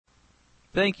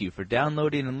Thank you for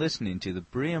downloading and listening to the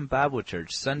Berean Bible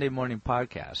Church Sunday Morning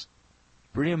Podcast.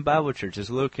 Berean Bible Church is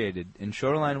located in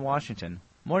Shoreline, Washington,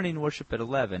 morning worship at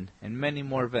 11, and many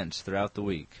more events throughout the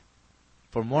week.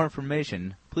 For more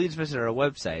information, please visit our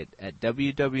website at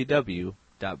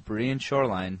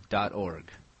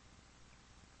www.bereanshoreline.org.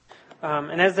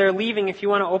 And as they're leaving, if you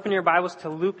want to open your Bibles to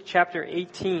Luke chapter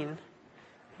 18,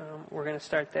 we're going to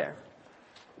start there.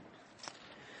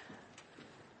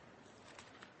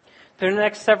 Through the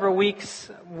next several weeks,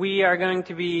 we are going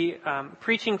to be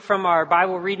preaching from our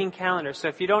Bible reading calendar. So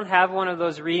if you don't have one of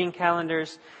those reading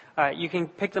calendars, you can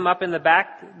pick them up in the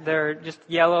back. They're just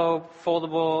yellow,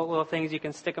 foldable little things. You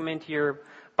can stick them into your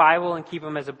Bible and keep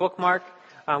them as a bookmark.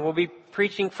 We'll be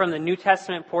preaching from the New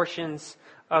Testament portions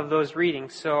of those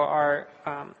readings. So our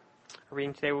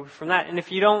reading today will be from that. And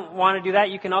if you don't want to do that,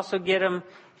 you can also get them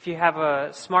if you have a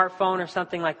smartphone or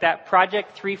something like that.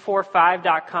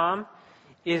 Project345.com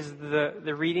is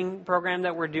the reading program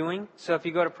that we're doing. So if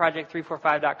you go to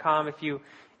project345.com, if you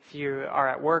are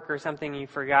at work or something and you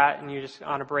forgot and you're just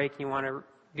on a break and you want to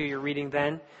do your reading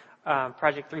then,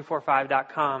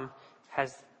 project345.com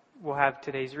will have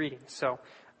today's reading. So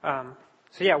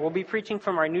we'll be preaching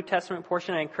from our New Testament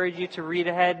portion. I encourage you to read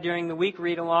ahead during the week,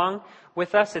 read along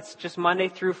with us. It's just Monday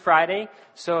through Friday.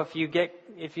 So if you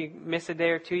miss a day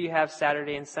or two, you have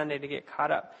Saturday and Sunday to get caught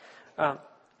up.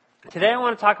 Today I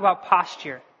want to talk about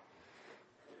posture.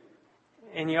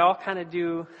 And you all kind of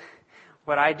do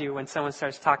what I do when someone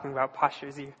starts talking about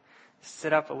postures. You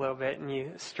sit up a little bit and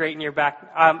you straighten your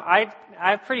back. I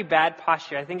have pretty bad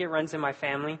posture. I think it runs in my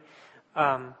family.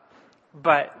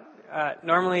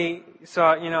 Normally,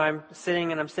 I'm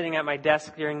sitting at my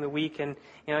desk during the week and,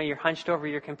 you're hunched over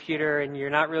your computer and you're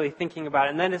not really thinking about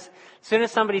it. And then as soon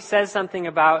as somebody says something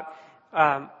about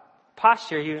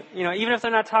posture, even if they're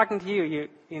not talking to you,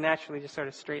 you naturally just sort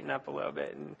of straighten up a little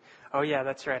bit. And, oh yeah,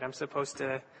 that's right, I'm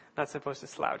not supposed to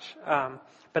slouch.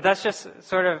 But that's just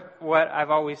sort of what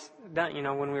I've always done.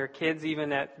 When we were kids,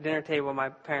 even at dinner table, my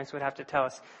parents would have to tell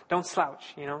us, don't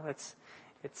slouch.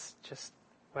 It's just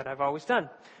what I've always done.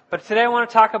 But today I want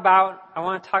to talk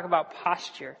about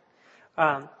posture.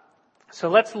 So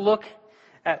let's look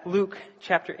at Luke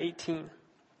chapter 18.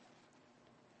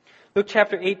 Luke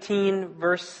chapter 18,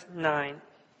 verse 9.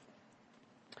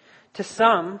 To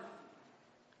some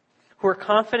who are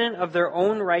confident of their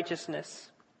own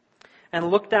righteousness and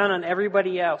look down on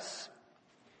everybody else,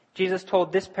 Jesus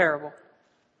told this parable.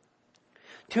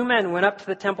 2 men went up to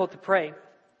the temple to pray,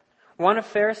 one a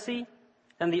Pharisee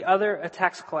and the other a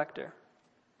tax collector.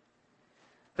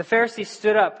 The Pharisee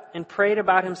stood up and prayed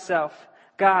about himself,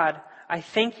 God, I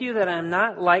thank you that I am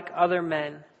not like other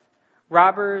men,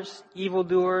 robbers,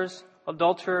 evildoers,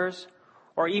 adulterers,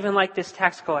 or even like this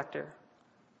tax collector.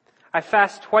 I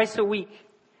fast twice a week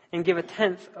and give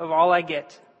 1/10 of all I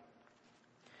get.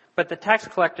 But the tax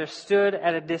collector stood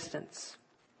at a distance.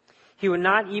 He would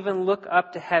not even look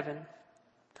up to heaven,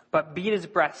 but beat his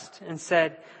breast and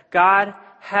said, God,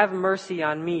 have mercy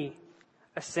on me,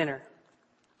 a sinner.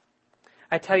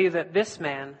 I tell you that this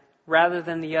man, rather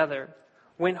than the other,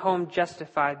 went home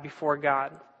justified before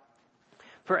God.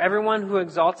 For everyone who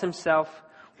exalts himself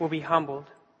will be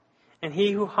humbled, and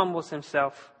he who humbles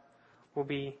himself will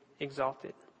be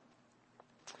exalted.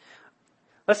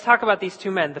 Let's talk about these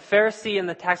 2 men, the Pharisee and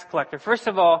the tax collector. First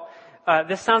of all,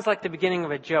 this sounds like the beginning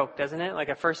of a joke, doesn't it? Like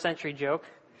a first century joke.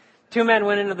 2 men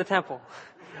went into the temple,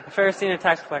 a Pharisee and a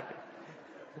tax collector.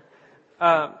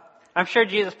 I'm sure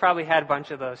Jesus probably had a bunch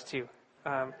of those too.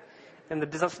 And the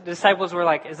disciples were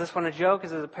like, is this one a joke?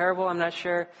 Is it a parable? I'm not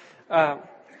sure.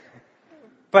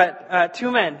 But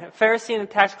 2 men, a Pharisee and a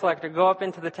tax collector, go up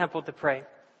into the temple to pray.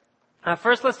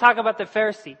 First, let's talk about the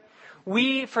Pharisee.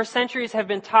 We, for centuries, have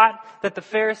been taught that the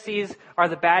Pharisees are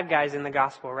the bad guys in the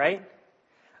gospel, right?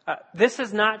 This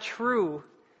is not true.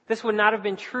 This would not have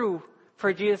been true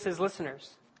for Jesus'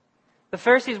 listeners. The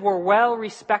Pharisees were well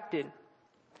respected.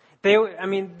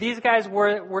 These guys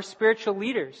were spiritual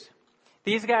leaders.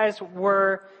 These guys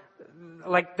were,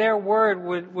 like, their word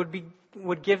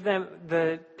would give them,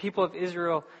 the people of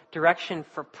Israel, direction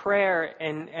for prayer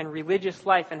and religious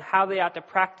life and how they ought to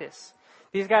practice.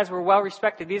 These guys were well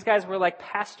respected. These guys were like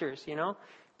pastors,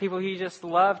 people who you just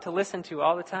love to listen to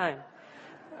all the time.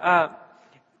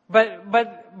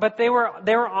 But they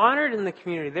were honored in the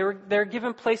community. They were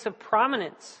given place of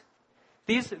prominence.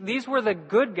 These were the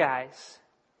good guys.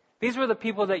 These were the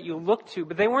people that you looked to.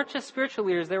 But they weren't just spiritual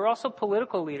leaders. They were also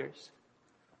political leaders.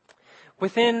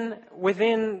 Within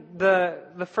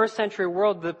the first century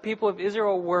world, the people of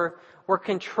Israel were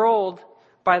controlled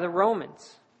by the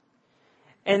Romans.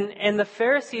 And the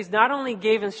Pharisees not only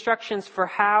gave instructions for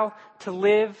how to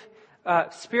live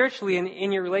spiritually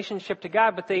in your relationship to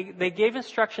God, but they gave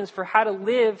instructions for how to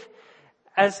live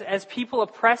as people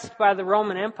oppressed by the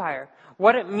Roman Empire.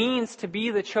 What it means to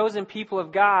be the chosen people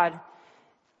of God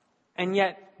and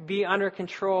yet be under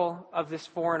control of this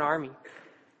foreign army.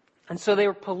 And so they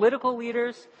were political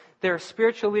leaders, they were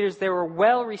spiritual leaders, they were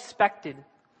well-respected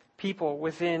people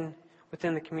within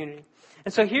the community.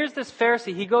 And so here's this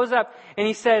Pharisee. He goes up and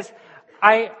he says,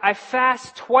 I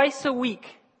fast twice a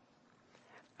week,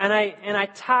 and I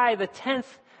tithe 1/10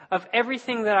 of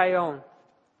everything that I own.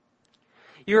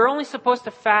 You're only supposed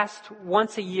to fast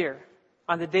once a year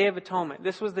on the Day of Atonement.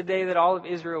 This was the day that all of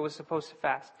Israel was supposed to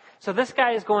fast. So this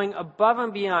guy is going above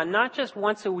and beyond, not just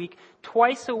once a week,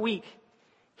 twice a week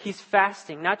he's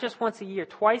fasting. Not just once a year,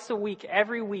 twice a week,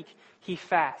 every week he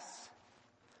fasts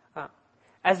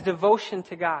as devotion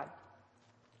to God.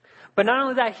 But not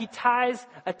only that, he tithes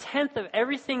 1/10 of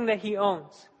everything that he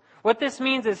owns. What this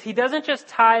means is he doesn't just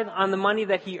tithe on the money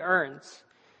that he earns,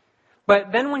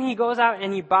 but then when he goes out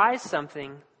and he buys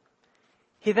something,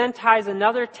 he then tithes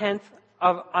another 1/10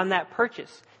 on that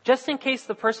purchase, just in case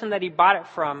the person that he bought it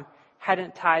from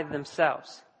hadn't tithed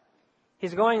themselves.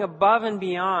 He's going above and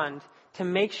beyond to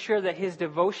make sure that his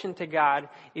devotion to God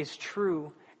is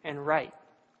true and right.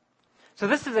 So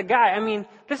this is a guy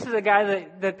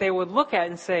that they would look at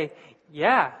and say,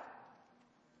 yeah,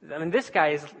 this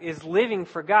guy is living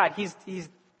for God. He's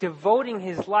devoting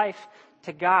his life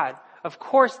to God. Of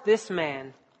course, this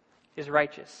man is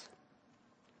righteous.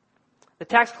 The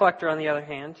tax collector, on the other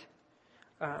hand,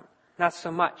 not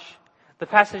so much. The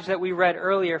passage that we read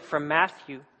earlier from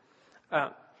Matthew,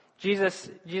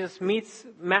 Jesus meets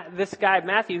this guy,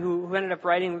 Matthew, who ended up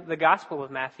writing the Gospel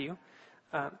of Matthew.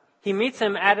 He meets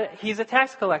him he's a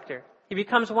tax collector. He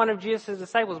becomes one of Jesus'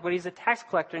 disciples, but he's a tax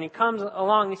collector. And he comes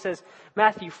along, he says,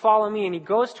 Matthew, follow me. And he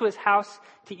goes to his house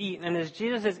to eat. And as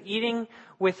Jesus is eating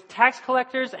with tax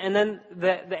collectors, and then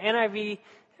the NIV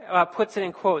puts it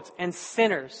in quotes, and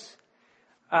sinners.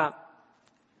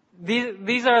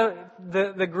 These are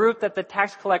the group that the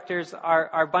tax collectors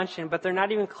are bunched in, but they're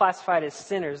not even classified as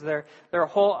sinners. They're a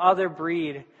whole other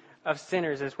breed of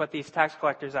sinners is what these tax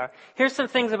collectors are. Here's some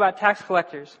things about tax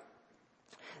collectors.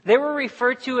 They were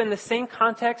referred to in the same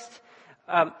context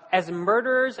as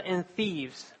murderers and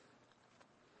thieves.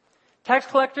 Tax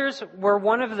collectors were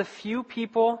one of the few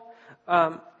people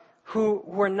who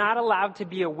were not allowed to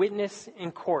be a witness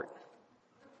in court.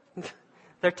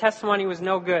 Their testimony was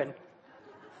no good.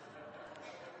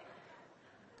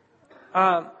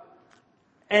 And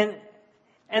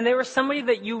they were somebody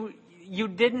that you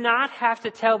did not have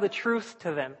to tell the truth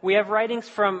to them. We have writings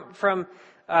from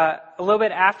a little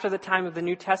bit after the time of the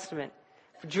New Testament,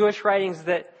 Jewish writings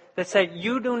that said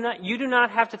you do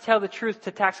not have to tell the truth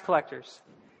to tax collectors.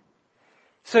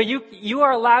 So you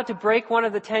are allowed to break one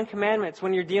of the 10 commandments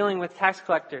when you're dealing with tax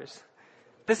collectors.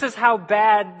 This is how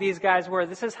bad these guys were.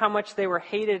 This is how much they were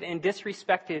hated and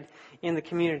disrespected in the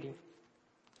community.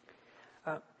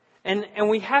 And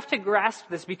we have to grasp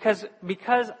this because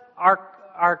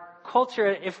our culture,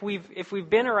 if we've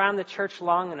been around the church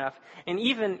long enough, and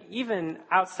even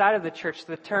outside of the church,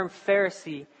 the term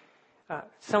Pharisee,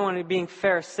 someone being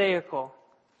Pharisaical,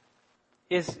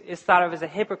 is thought of as a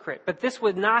hypocrite. But this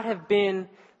would not have been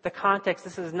the context.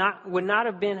 Would not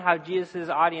have been how Jesus'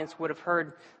 audience would have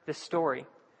heard this story.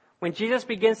 When Jesus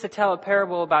begins to tell a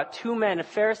parable about two men, a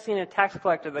Pharisee and a tax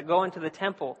collector, that go into the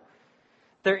temple,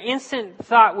 their instant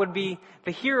thought would be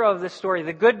the hero of the story,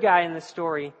 the good guy in the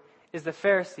story, is the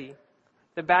Pharisee.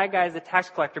 The bad guy is the tax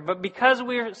collector. But because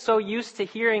we're so used to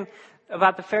hearing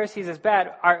about the Pharisees as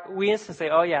bad, we instantly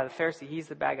say, oh yeah, the Pharisee, he's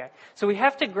the bad guy. So we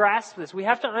have to grasp this. We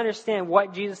have to understand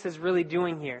what Jesus is really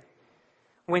doing here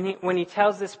when he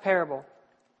tells this parable.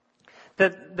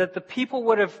 That the people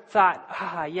would have thought,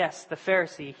 yes, the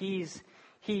Pharisee,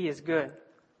 he is good.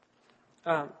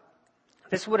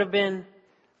 This would have been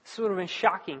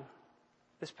shocking.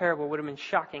 This parable would have been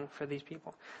shocking for these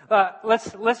people.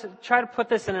 Let's try to put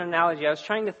this in an analogy. I was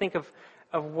trying to think of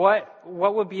what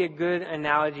would be a good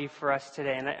analogy for us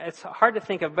today, and it's hard to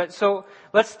think of. But so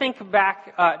let's think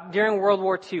back during World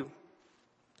War II.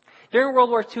 During World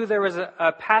War II, there was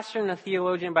a pastor and a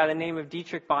theologian by the name of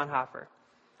Dietrich Bonhoeffer.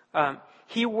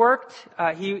 He worked.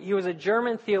 He was a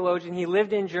German theologian. He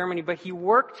lived in Germany, but he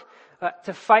worked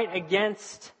to fight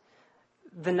against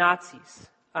the Nazis.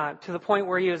 To the point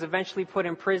where he was eventually put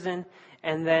in prison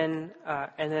and then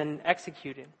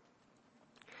executed.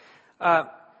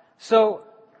 So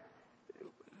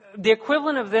the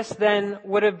equivalent of this then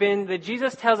would have been that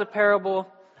Jesus tells a parable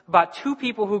about two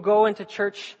people who go into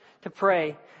church to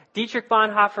pray. Dietrich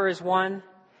Bonhoeffer is one,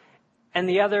 and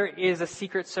the other is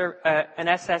an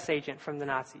SS agent from the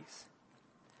Nazis.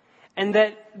 And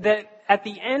that at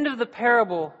the end of the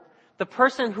parable, the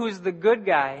person who's the good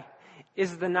guy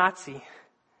is the Nazi.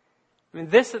 I mean,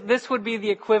 this would be the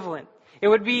equivalent. It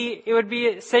would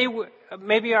be, say,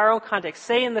 maybe our own context.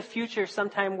 Say in the future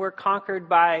sometime we're conquered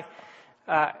by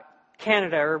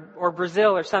Canada or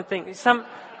Brazil or something.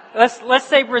 Let's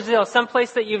say Brazil,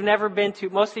 someplace that you've never been to.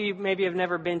 Most of you maybe have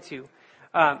never been to.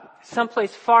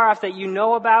 Someplace far off that you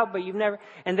know about, but you've never.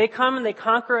 And they come and they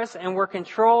conquer us, and we're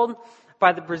controlled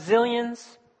by the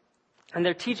Brazilians, and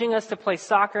they're teaching us to play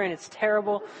soccer, and it's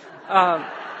terrible.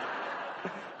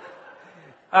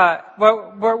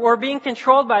 We're being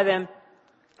controlled by them,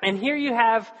 and here you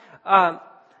have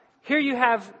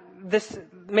this.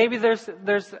 Maybe there's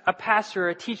a pastor or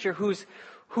a teacher who's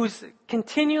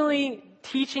continually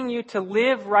teaching you to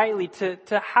live rightly,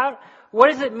 to how. What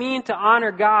does it mean to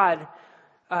honor God,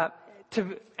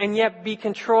 and yet be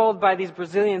controlled by these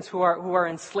Brazilians who are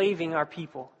enslaving our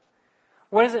people?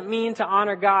 What does it mean to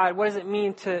honor God? What does it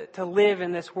mean to live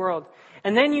in this world?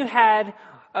 And then you had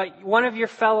one of your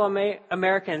fellow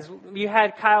Americans. You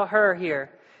had Kyle Herr here,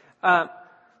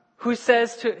 who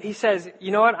says,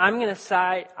 you know what? I'm going to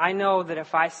side. I know that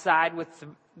if I side with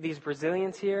these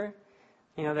Brazilians here,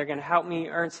 they're going to help me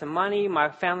earn some money. My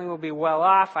family will be well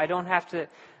off.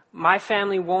 My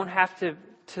family won't have to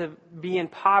be in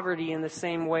poverty in the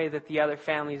same way that the other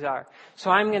families are. So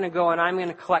I'm going to go and I'm going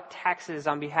to collect taxes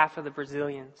on behalf of the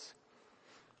Brazilians.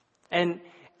 And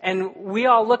we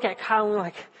all look at Kyle and we're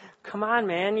like, come on,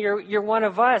 man, you're one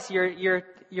of us.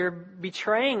 You're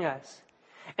betraying us.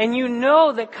 And you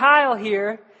know that Kyle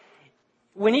here,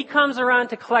 when he comes around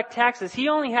to collect taxes, he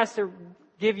only has to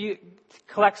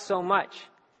collect so much.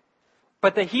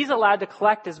 But that he's allowed to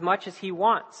collect as much as he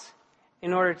wants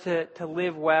in order to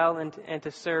live well and to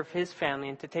serve his family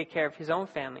and to take care of his own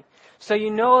family. So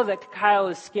you know that Kyle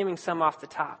is skimming some off the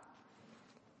top.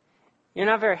 You're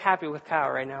not very happy with Kyle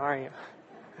right now, are you?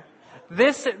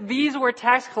 These were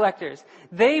tax collectors.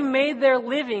 They made their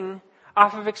living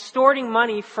off of extorting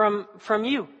money from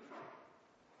you.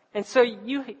 And so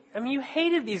you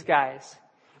hated these guys.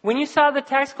 When you saw the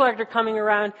tax collector coming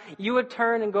around, you would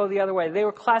turn and go the other way. They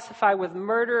were classified with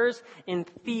murderers and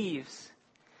thieves.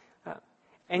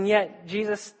 And yet,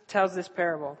 Jesus tells this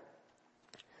parable.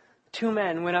 2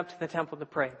 men went up to the temple to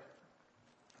pray.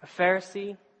 A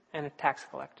Pharisee and a tax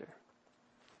collector.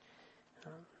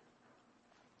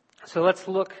 So let's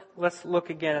look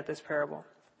again at this parable.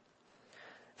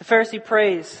 The Pharisee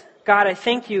prays, God, I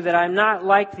thank you that I'm not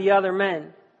like the other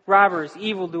men, robbers,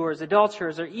 evildoers,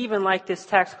 adulterers, or even like this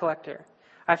tax collector.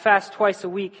 I fast twice a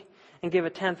week and give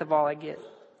 1/10 of all I get.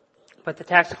 But the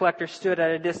tax collector stood at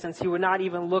a distance. He would not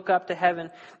even look up to heaven,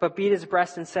 but beat his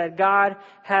breast and said, God,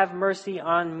 have mercy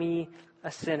on me, a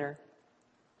sinner.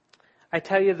 I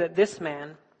tell you that this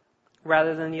man,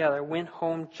 rather than the other, went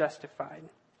home justified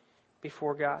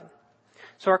before God.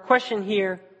 So our question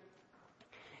here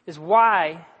is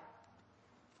why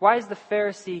is the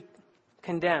Pharisee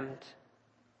condemned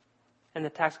and the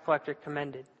tax collector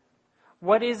commended?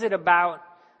 What is it about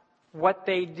what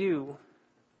they do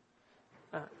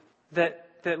that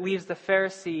leaves the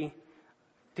Pharisee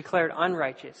declared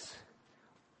unrighteous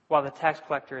while the tax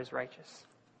collector is righteous?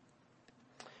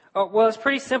 Well, it's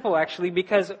pretty simple, actually,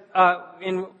 because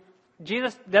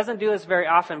Jesus doesn't do this very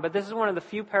often, but this is one of the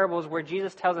few parables where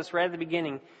Jesus tells us right at the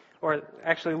beginning, or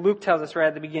actually Luke tells us right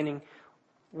at the beginning,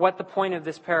 what the point of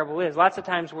this parable is. Lots of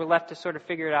times we're left to sort of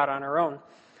figure it out on our own.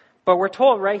 But we're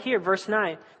told right here, verse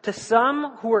 9, to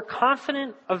some who are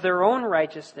confident of their own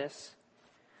righteousness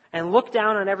and look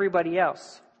down on everybody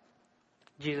else,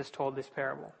 Jesus told this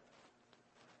parable.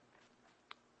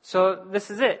 So this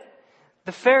is it.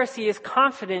 The Pharisee is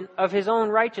confident of his own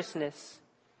righteousness,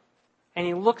 and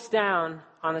he looks down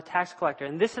on the tax collector.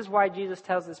 And this is why Jesus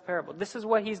tells this parable. This is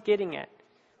what he's getting at.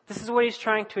 This is what he's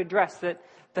trying to address, that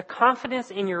the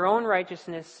confidence in your own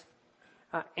righteousness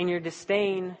and your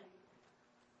disdain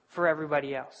for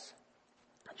everybody else.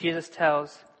 Jesus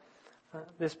tells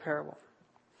this parable.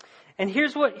 And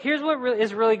here's what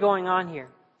is really going on here.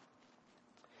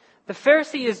 The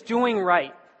Pharisee is doing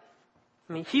right.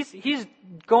 I mean, he's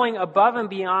going above and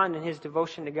beyond in his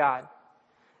devotion to God.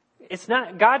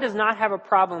 God does not have a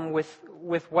problem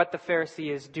with what the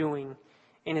Pharisee is doing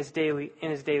in his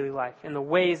daily life, in the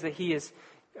ways that he is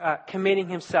committing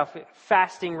himself,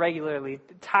 fasting regularly,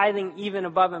 tithing even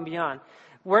above and beyond.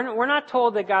 We're not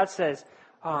told that God says,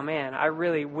 "Oh man, I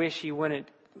really wish you wouldn't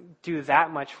do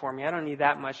that much for me. I don't need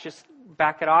that much. Just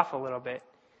back it off a little bit."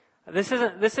 This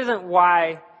isn't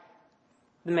why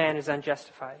the man is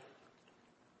unjustified.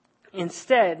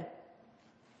 Instead,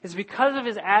 it's because of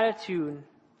his attitude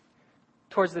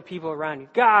towards the people around you.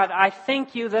 God, I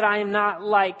thank you that I am not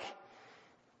like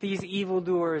these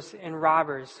evildoers and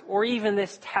robbers, or even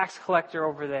this tax collector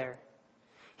over there.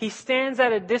 He stands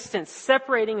at a distance,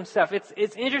 separating himself.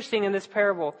 It's interesting in this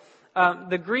parable.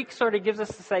 The Greek sort of gives us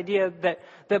this idea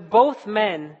that both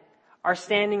men are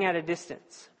standing at a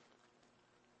distance.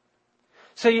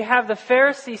 So you have the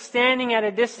Pharisee standing at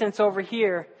a distance over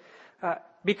here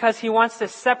because he wants to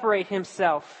separate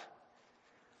himself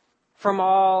from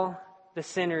all the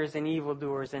sinners and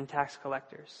evildoers and tax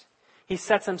collectors. He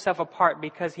sets himself apart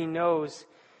because he knows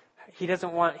he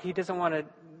doesn't want to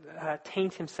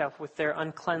taint himself with their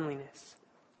uncleanliness.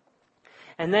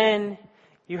 And then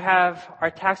you have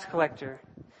our tax collector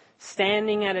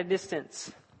standing at a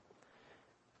distance,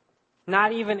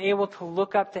 not even able to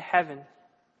look up to heaven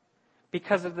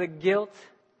because of the guilt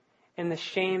and the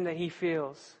shame that he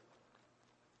feels.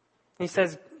 And he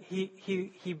says,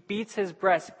 he beats his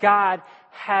breast, God,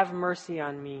 have mercy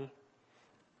on me,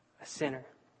 a sinner.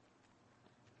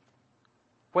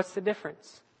 What's the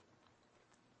difference?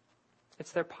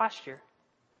 It's their posture.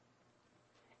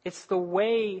 It's the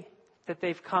way that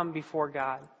they've come before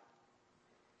God.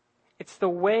 It's the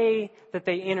way that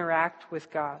they interact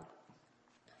with God.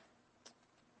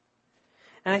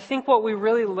 And I think what we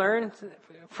really learn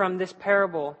from this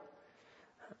parable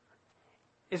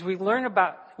is we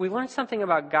learn something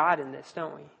about God in this,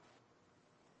 don't we?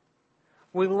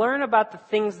 We learn about the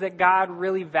things that God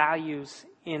really values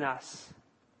in us.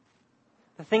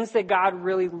 The things that God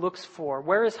really looks for.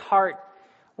 What his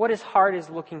heart is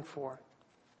looking for.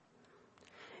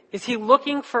 Is he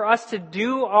looking for us to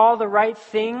do all the right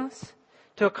things,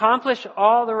 to accomplish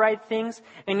all the right things,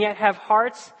 and yet have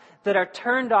hearts that are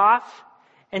turned off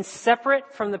and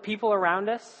separate from the people around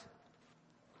us?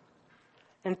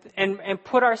 And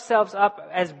put ourselves up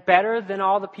as better than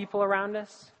all the people around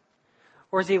us?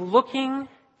 Or is he looking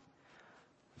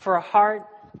for a heart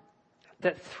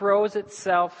that throws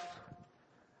itself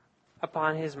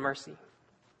upon his mercy?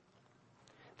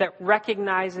 That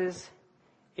recognizes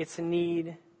its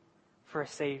need for a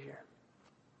Savior.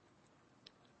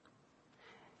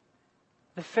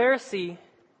 The Pharisee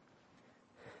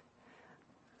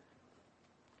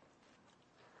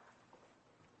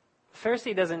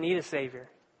doesn't need a Savior.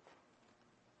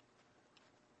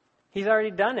 He's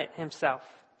already done it himself.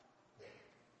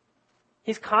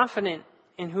 He's confident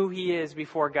in who he is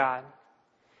before God.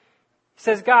 He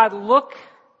says, God, look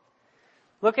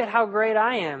at how great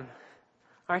I am.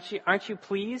 Aren't you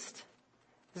pleased?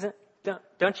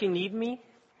 Don't you need me?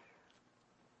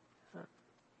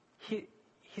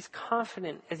 He's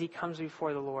confident as he comes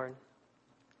before the Lord,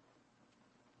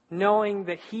 knowing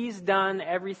that he's done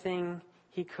everything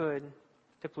he could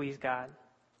to please God.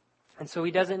 And so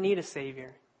he doesn't need a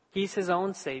Savior. He's his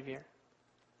own Savior.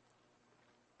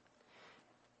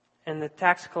 And the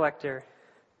tax collector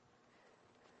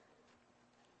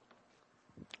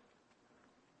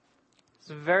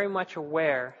is very much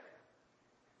aware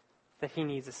that he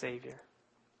needs a Savior.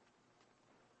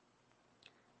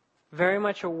 Very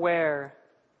much aware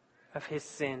of his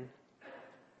sin.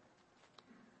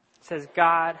 He says,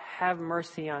 God, have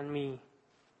mercy on me,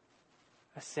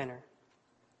 a sinner.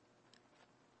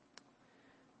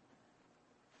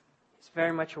 He's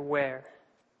very much aware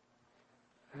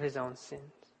of his own sins.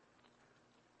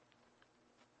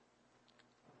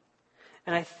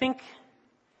 And I think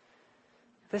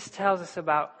this tells us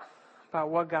about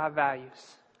what God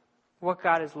values, what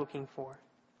God is looking for.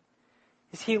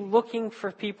 Is he looking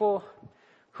for people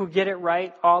who get it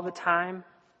right all the time,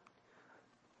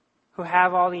 who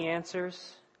have all the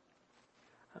answers?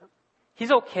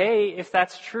 He's okay if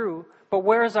that's true, but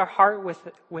where is our heart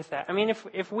with that? I mean,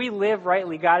 if we live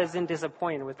rightly, God isn't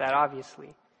disappointed with that,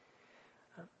 obviously.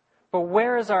 But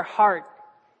where is our heart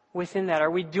within that?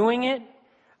 Are we doing it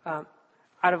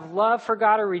out of love for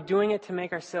God, or are we doing it to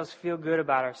make ourselves feel good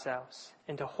about ourselves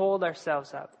and to hold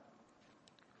ourselves up?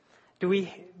 Do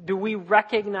we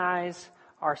recognize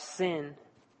our sin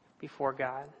before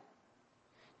God?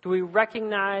 Do we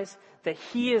recognize that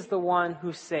he is the one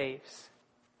who saves,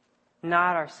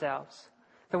 not ourselves?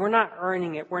 That we're not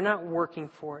earning it, we're not working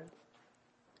for it.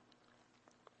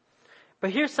 But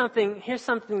here's something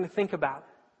to think about.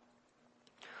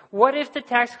 What if the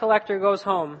tax collector goes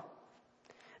home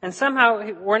and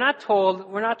somehow we're not told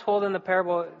in the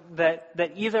parable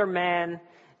that either man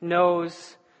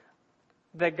knows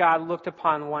that God looked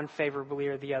upon one favorably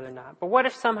or the other not. But what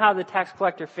if somehow the tax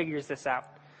collector figures this out?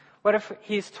 What if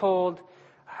he's told,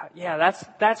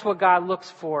 that's what God looks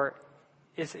for,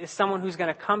 is someone who's going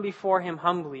to come before him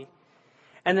humbly.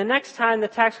 And the next time the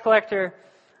tax collector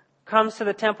comes to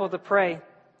the temple to pray,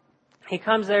 he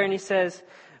comes there and he says,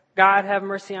 God, have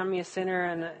mercy on me, a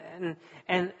sinner,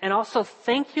 and also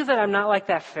thank you that I'm not like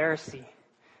that Pharisee.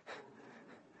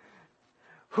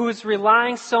 who's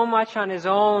relying so much on his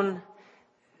own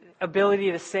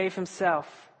ability to save himself.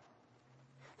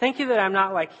 Thank you that I'm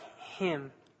not like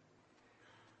him,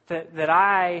 that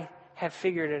I have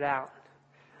figured it out.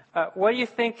 What do you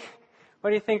think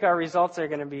our results are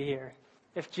going to be here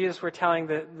if Jesus were telling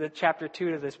the chapter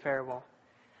 2 to this parable?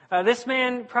 This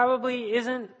man probably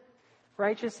isn't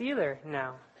righteous either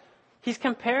now. He's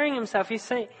comparing himself. He's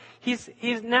saying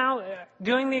he's now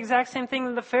doing the exact same thing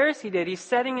that the Pharisee did. He's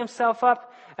setting himself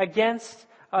up against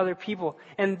other people.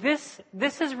 And this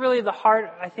is really the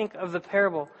heart, I think, of the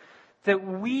parable. That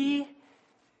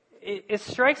it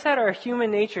strikes at our human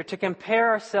nature to compare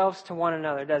ourselves to one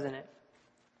another, doesn't it?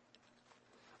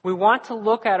 We want to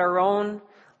look at our own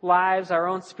lives, our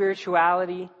own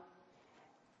spirituality,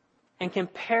 and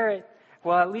compare it.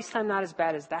 Well, at least I'm not as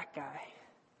bad as that guy.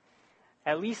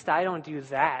 At least I don't do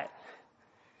that.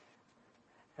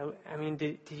 I mean,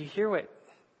 did you hear what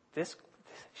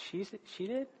she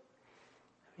did?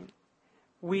 I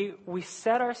mean, we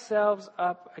set ourselves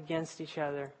up against each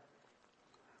other,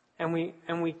 and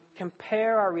we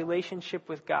compare our relationship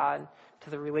with God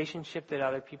to the relationship that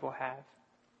other people have.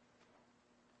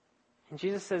 And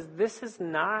Jesus says, this is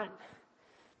not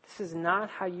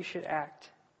how you should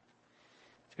act.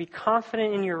 To be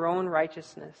confident in your own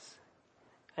righteousness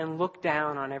and look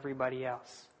down on everybody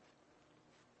else.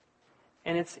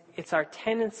 And it's our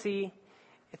tendency,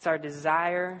 it's our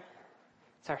desire,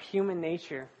 it's our human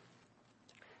nature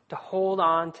to hold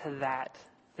on to that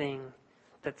thing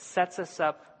that sets us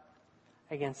up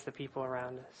against the people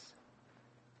around us.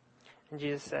 And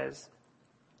Jesus says,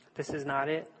 this is not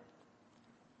it.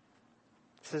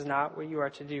 This is not what you are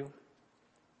to do.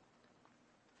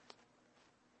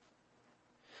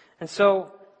 And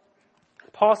so,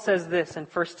 Paul says this in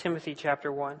 1 Timothy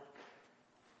chapter 1.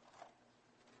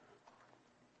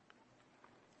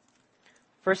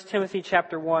 1 Timothy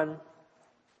chapter 1,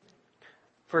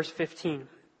 verse 15.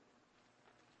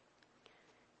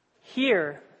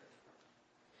 Here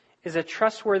is a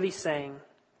trustworthy saying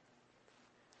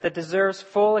that deserves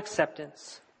full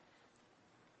acceptance.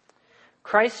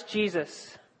 Christ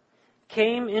Jesus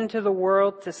came into the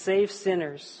world to save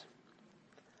sinners,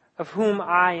 of whom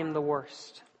I am the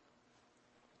worst.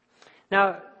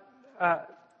 Now,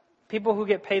 people who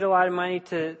get paid a lot of money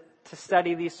to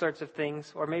study these sorts of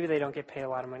things, or maybe they don't get paid a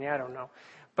lot of money, I don't know.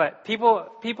 But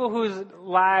people whose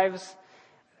lives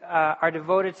are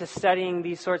devoted to studying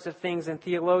these sorts of things, and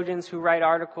theologians who write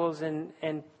articles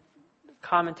and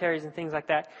commentaries and things like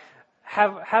that,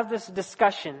 have this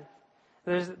discussion.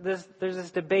 There's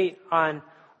this debate on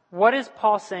what is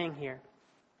Paul saying here.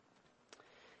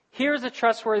 Here's a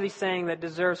trustworthy saying that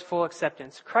deserves full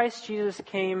acceptance. Christ Jesus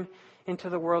came into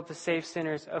the world to save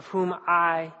sinners, of whom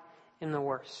I am the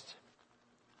worst.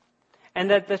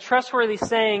 And that the trustworthy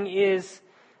saying is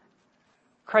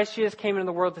Christ Jesus came into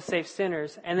the world to save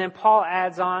sinners. And then Paul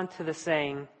adds on to the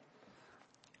saying,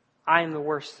 I am the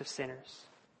worst of sinners.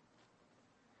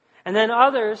 And then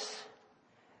others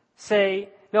say,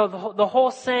 no, the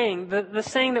whole saying, the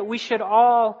saying that we should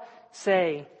all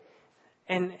say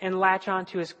and latch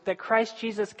onto is that Christ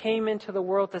Jesus came into the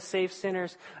world to save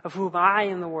sinners, of whom I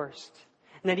am the worst.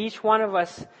 And that each one of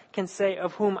us can say,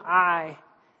 of whom I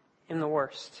am the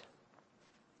worst.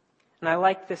 And I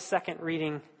like this second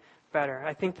reading better.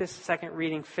 I think this second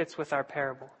reading fits with our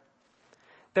parable.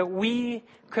 That we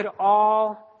could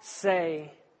all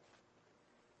say,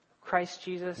 Christ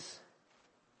Jesus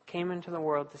came into the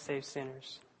world to save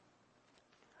sinners,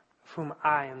 of whom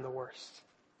I am the worst.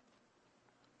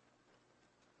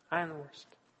 I am the worst.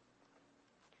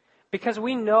 Because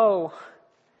we know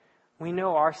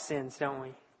our sins, don't we?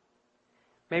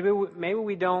 Maybe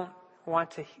we don't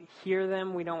want to hear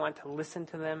them. We don't want to listen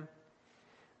to them.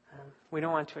 We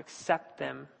don't want to accept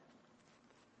them.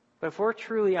 But if we're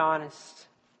truly honest,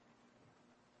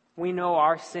 we know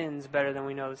our sins better than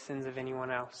we know the sins of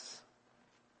anyone else.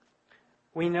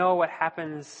 We know what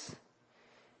happens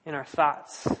in our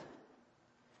thoughts.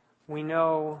 We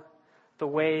know the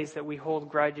ways that we hold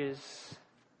grudges.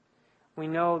 We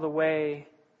know the way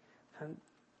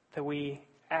that we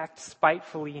act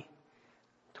spitefully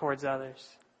towards others.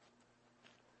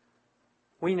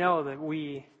 We know that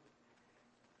we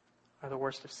are the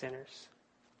worst of sinners.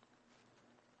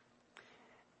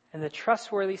 And the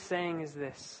trustworthy saying is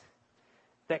this,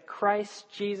 that Christ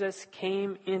Jesus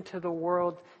came into the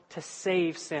world to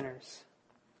save sinners.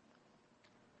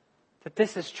 That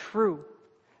this is true.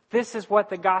 This is what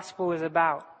the gospel is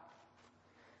about.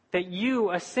 That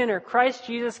you, a sinner, Christ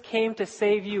Jesus came to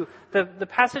save you. The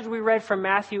passage we read from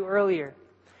Matthew earlier,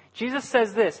 Jesus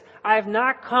says this, I have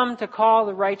not come to call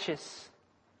the righteous,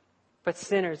 but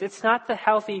sinners. It's not the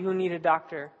healthy who need a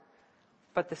doctor,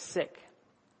 but the sick.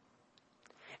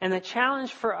 And the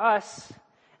challenge for us,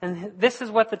 and this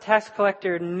is what the tax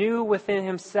collector knew within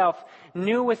himself,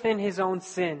 knew within his own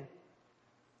sin,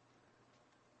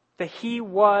 that he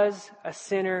was a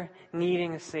sinner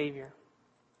needing a Savior.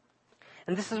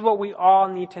 And this is what we all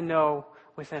need to know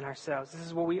within ourselves. This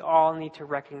is what we all need to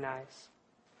recognize.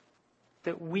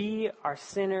 That we are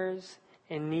sinners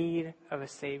in need of a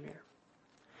Savior.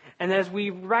 And as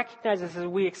we recognize this, as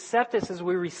we accept this, as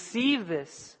we receive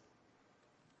this,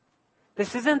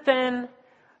 this isn't then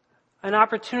an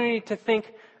opportunity to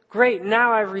think, great,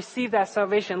 now I've received that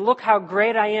salvation. Look how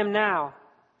great I am now.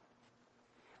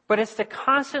 But it's to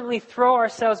constantly throw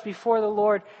ourselves before the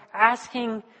Lord,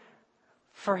 asking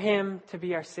for Him to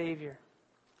be our Savior.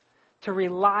 To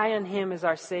rely on Him as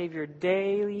our Savior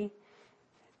daily,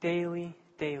 daily,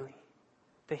 daily.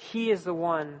 That He is the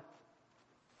one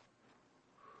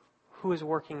who is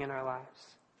working in our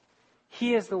lives.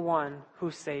 He is the one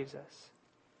who saves us.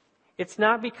 It's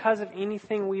not because of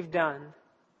anything we've done.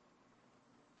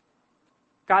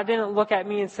 God didn't look at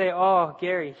me and say, oh,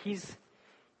 Gary, he's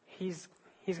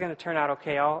going to turn out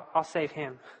okay. I'll save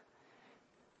him.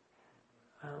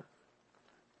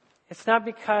 It's not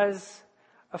because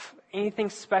of anything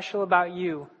special about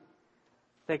you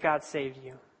that God saved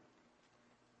you.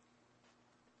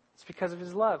 It's because of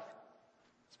His love.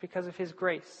 It's because of His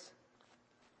grace.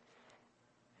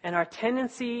 And our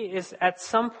tendency is at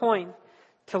some point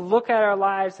to look at our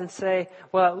lives and say,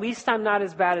 well, at least I'm not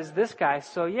as bad as this guy.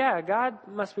 So yeah, God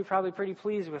must be probably pretty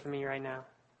pleased with me right now.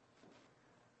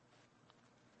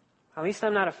 At least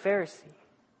I'm not a Pharisee.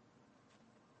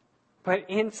 But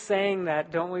in saying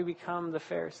that, don't we become the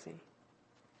Pharisee?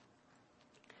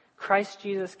 Christ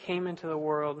Jesus came into the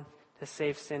world to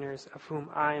save sinners, of whom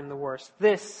I am the worst.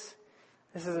 This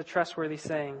is a trustworthy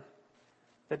saying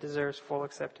that deserves full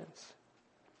acceptance.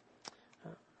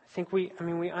 I think we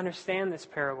understand this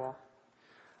parable,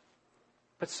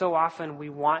 but so often we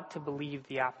want to believe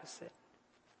the opposite.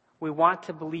 We want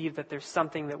to believe that there's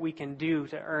something that we can do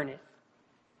to earn it,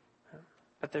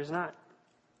 but there's not.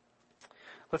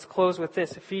 Let's close with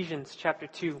this, Ephesians chapter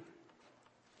 2,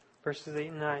 verses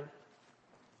 8 and 9.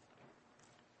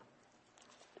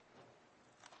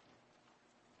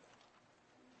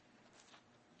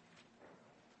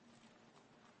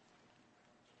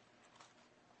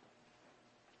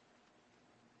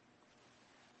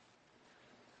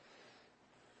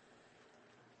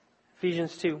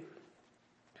 Ephesians 2.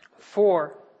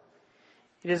 For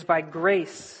it is by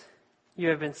grace you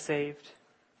have been saved,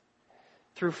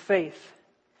 through faith.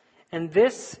 And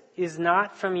this is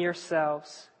not from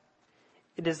yourselves.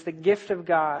 It is the gift of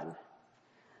God,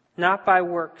 not by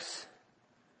works,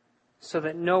 so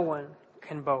that no one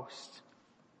can boast.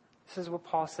 This is what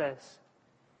Paul says.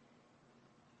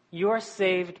 You are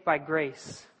saved by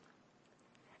grace.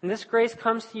 And this grace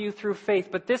comes to you through faith.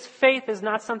 But this faith is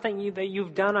not something that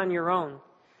you've done on your own.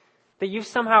 That you've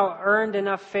somehow earned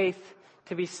enough faith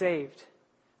to be saved.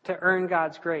 To earn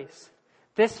God's grace.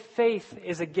 This faith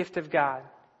is a gift of God.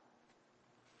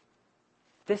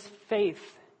 This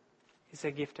faith is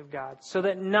a gift of God. So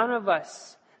that none of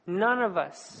us can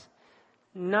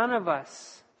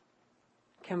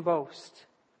boast.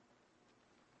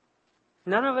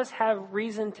 None of us have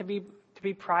reason to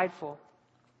be prideful.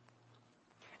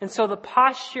 And so the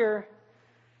posture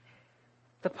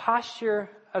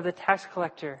of the tax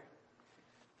collector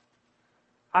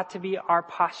ought to be our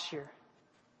posture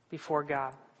before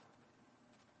God.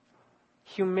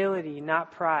 Humility,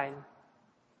 not pride.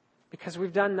 Because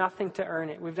we've done nothing to earn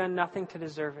it. We've done nothing to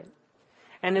deserve it.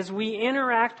 And as we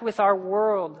interact with our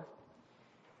world,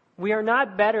 we are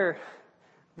not better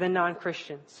than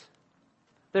non-Christians.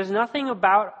 There's nothing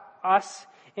about us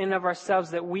in and of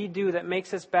ourselves that we do that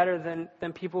makes us better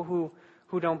than people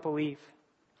who don't believe.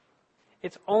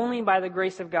 It's only by the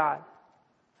grace of God.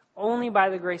 Only by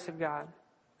the grace of God.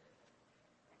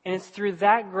 And it's through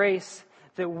that grace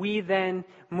that we then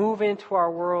move into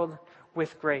our world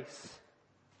with grace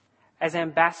as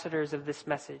ambassadors of this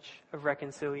message of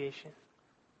reconciliation.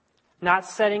 Not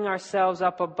setting ourselves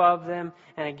up above them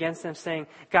and against them, saying,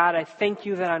 God, I thank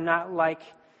you that I'm not like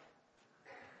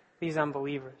these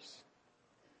unbelievers.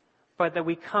 But that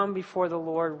we come before the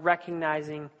Lord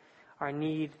recognizing our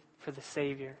need for the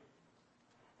Savior.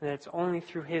 And that it's only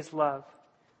through His love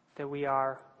that we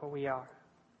are what we are.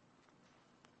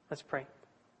 Let's pray.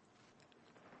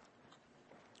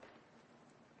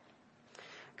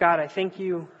 God, I thank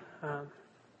you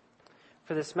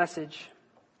for this message.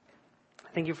 I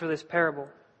thank you for this parable.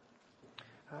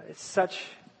 It's such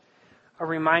a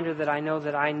reminder that I know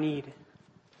that I need.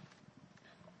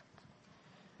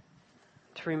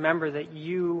 To remember that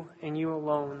you and you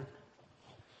alone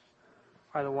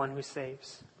are the one who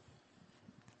saves.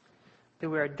 That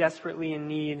we are desperately in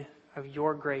need of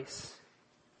your grace.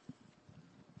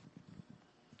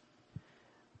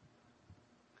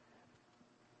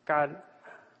 God,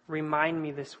 remind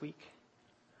me this week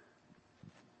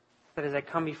that as I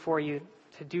come before you,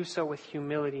 to do so with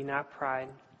humility, not pride.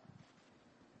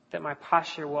 That my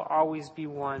posture will always be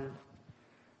one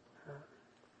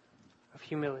of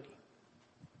humility.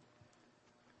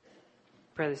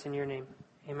 Pray this in your name.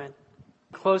 Amen.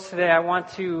 Close today, I want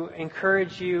to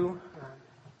encourage you.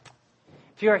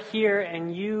 If you are here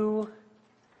and you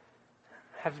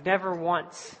have never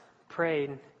once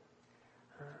prayed,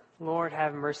 Lord,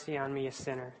 have mercy on me, a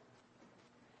sinner.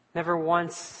 Never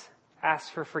once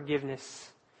asked for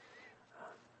forgiveness.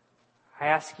 I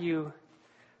ask you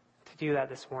to do that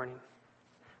this morning.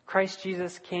 Christ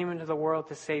Jesus came into the world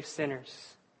to save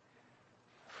sinners,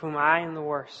 of whom I am the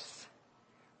worst.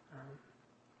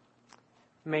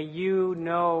 May you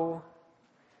know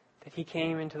that he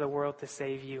came into the world to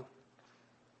save you.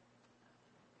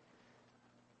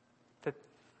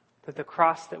 That the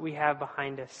cross that we have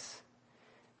behind us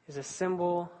is a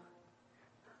symbol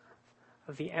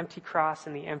of the empty cross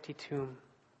and the empty tomb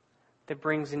that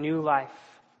brings a new life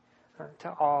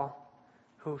to all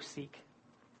who seek.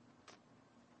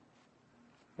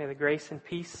 May the grace and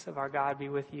peace of our God be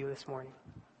with you this morning.